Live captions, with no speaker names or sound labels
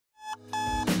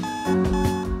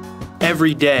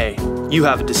Every day, you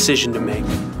have a decision to make.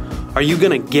 Are you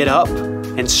gonna get up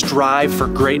and strive for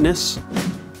greatness,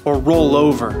 or roll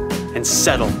over and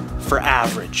settle for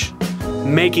average,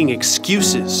 making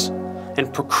excuses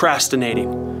and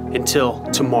procrastinating until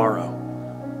tomorrow?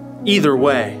 Either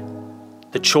way,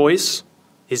 the choice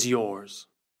is yours.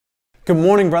 Good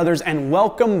morning, brothers, and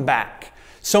welcome back.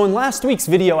 So in last week's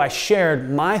video, I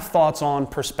shared my thoughts on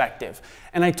perspective.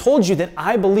 And I told you that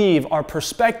I believe our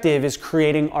perspective is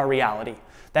creating our reality,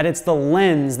 that it's the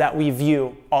lens that we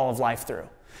view all of life through.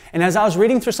 And as I was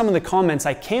reading through some of the comments,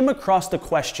 I came across the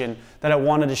question that I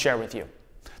wanted to share with you.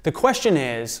 The question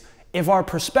is, if our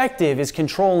perspective is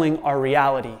controlling our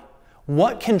reality,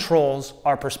 what controls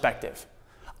our perspective?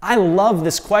 I love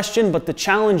this question, but the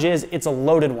challenge is it's a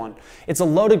loaded one. It's a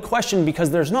loaded question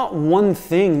because there's not one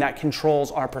thing that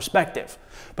controls our perspective.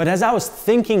 But as I was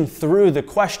thinking through the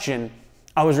question,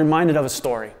 I was reminded of a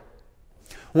story.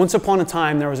 Once upon a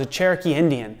time, there was a Cherokee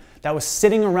Indian that was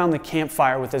sitting around the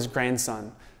campfire with his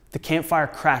grandson, the campfire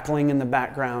crackling in the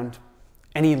background.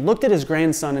 And he looked at his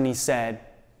grandson and he said,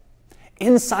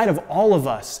 "Inside of all of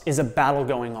us is a battle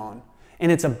going on,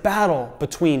 and it's a battle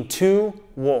between two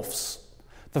wolves.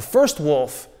 The first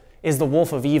wolf is the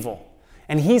wolf of evil,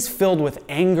 and he's filled with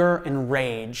anger and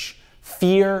rage,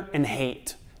 fear and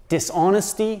hate,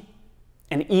 dishonesty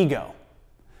and ego.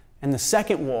 And the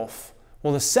second wolf,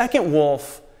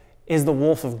 is the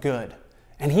wolf of good,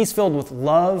 and he's filled with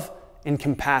love and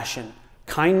compassion,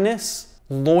 kindness,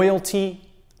 loyalty,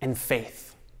 and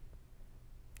faith."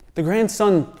 The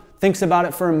grandson thinks about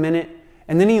it for a minute,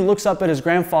 and then he looks up at his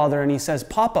grandfather and he says,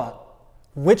 "Papa,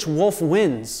 which wolf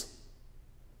wins?"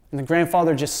 And the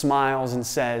grandfather just smiles and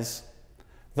says,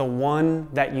 "The one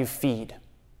that you feed."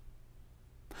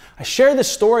 I share this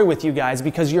story with you guys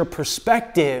because your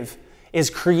perspective is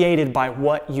created by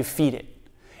what you feed it.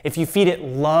 If you feed it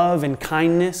love and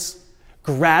kindness,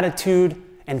 gratitude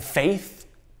and faith,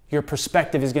 your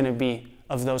perspective is going to be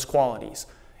of those qualities.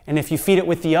 And if you feed it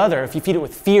with the other, if you feed it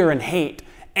with fear and hate,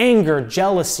 anger,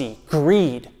 jealousy,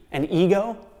 greed, and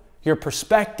ego, your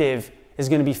perspective is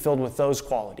going to be filled with those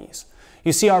qualities.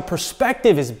 You see, our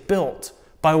perspective is built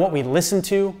by what we listen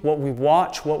to, what we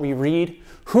watch, what we read.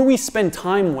 Who we spend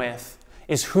time with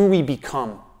is who we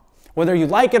become. Whether you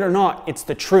like it or not, it's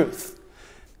the truth.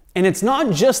 And it's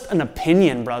not just an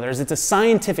opinion, brothers. It's a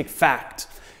scientific fact.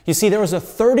 You see, there was a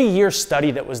 30-year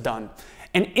study that was done.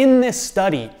 And in this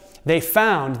study, they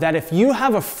found that if you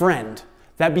have a friend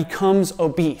that becomes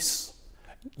obese,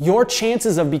 your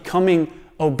chances of becoming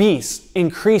obese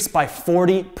increase by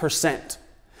 40%.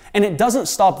 And it doesn't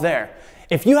stop there.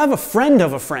 If you have a friend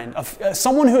of a friend,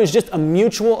 someone who is just a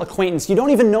mutual acquaintance, you don't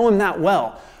even know him that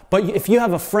well, but if you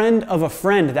have a friend of a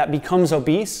friend that becomes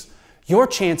obese, your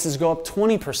chances go up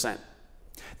 20%.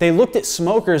 They looked at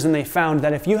smokers and they found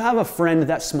that if you have a friend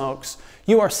that smokes,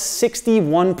 you are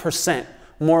 61%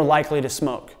 more likely to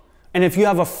smoke. And if you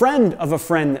have a friend of a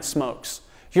friend that smokes,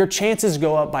 your chances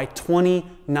go up by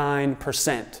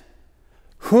 29%.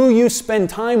 Who you spend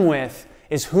time with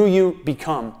is who you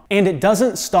become. And it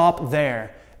doesn't stop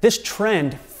there. This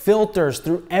trend filters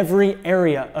through every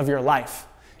area of your life.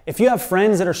 If you have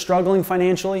friends that are struggling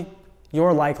financially,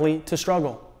 you're likely to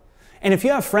struggle. And if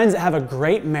you have friends that have a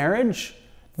great marriage,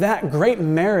 that great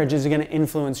marriage is going to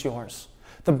influence yours.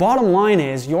 The bottom line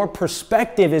is your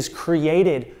perspective is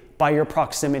created by your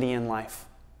proximity in life.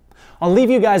 I'll leave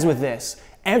you guys with this.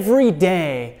 Every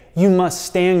day you must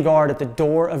stand guard at the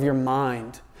door of your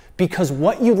mind, because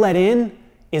what you let in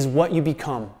is what you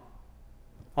become.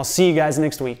 I'll see you guys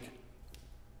next week.